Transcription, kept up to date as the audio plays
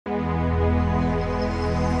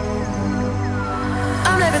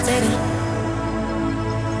levitating.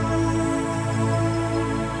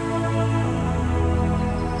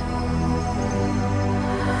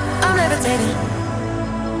 I'm levitating.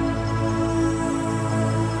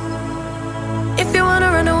 If you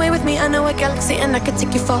wanna run away with me, I know a galaxy and I can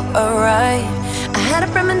take you for a ride. I had a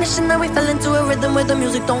premonition that we fell into a rhythm where the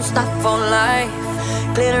music don't stop for life.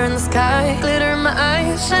 Glitter in the sky, glitter in my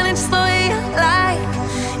eyes, shining just the way I like.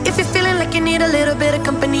 If you're feeling like you need a little bit of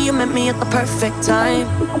company, you met me at the perfect time.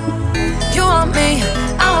 You want me,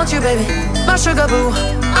 I want you, baby, my sugar boo.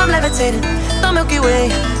 I'm levitating, the Milky Way,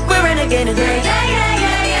 we're renegading. Yeah, yeah, yeah,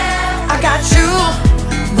 yeah, yeah. I got you,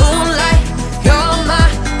 moonlight, you're my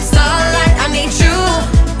starlight. I need you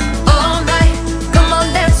all night, come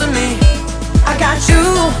on dance with me. I got you,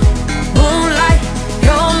 moonlight,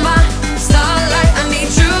 you're my starlight. I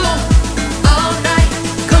need you all night,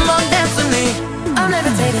 come on dance with me. I'm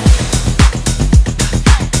levitating.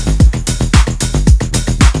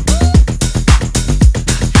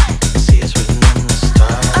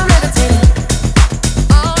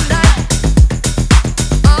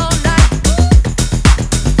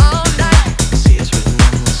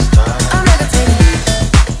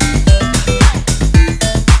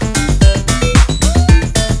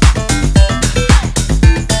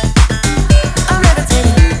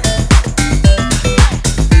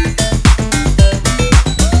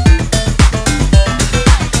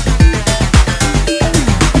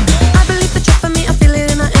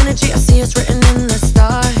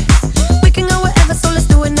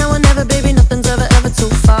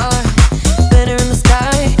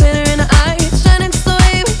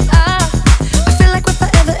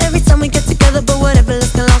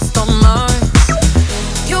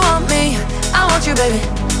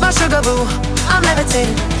 I'm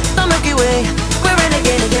levitating, the Milky Way, we're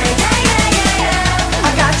renegading. Yeah, yeah, yeah, yeah, yeah.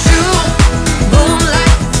 I got you,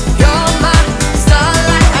 moonlight, you're my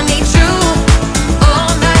starlight. I need you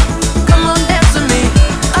all night, come on dance with me.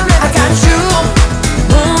 I got you,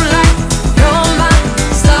 moonlight, you're my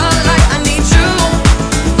starlight. I need you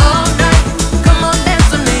all night, come on dance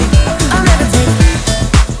with me. I'm levitating.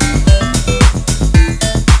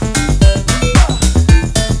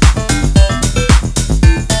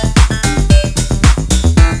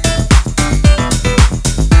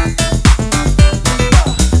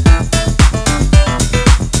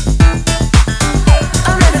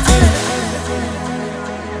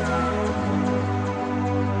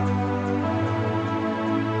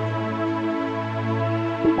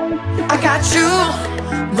 I got you,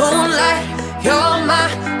 moonlight, you're my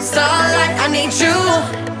starlight. I need you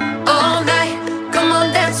all night, come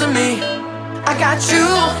on dance with me. I got you,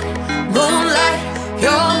 moonlight,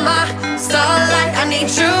 you're my starlight. I need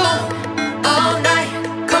you all night,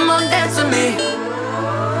 come on dance with me.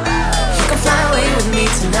 You can fly away with me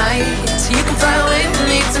tonight. You can fly away with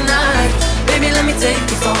me tonight. Baby, let me take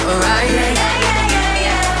you for a ride. Yeah, yeah, yeah, yeah,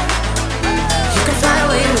 yeah. You can fly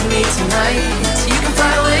away with me tonight. You can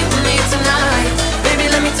fly away with me tonight. Baby,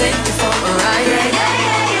 let me take you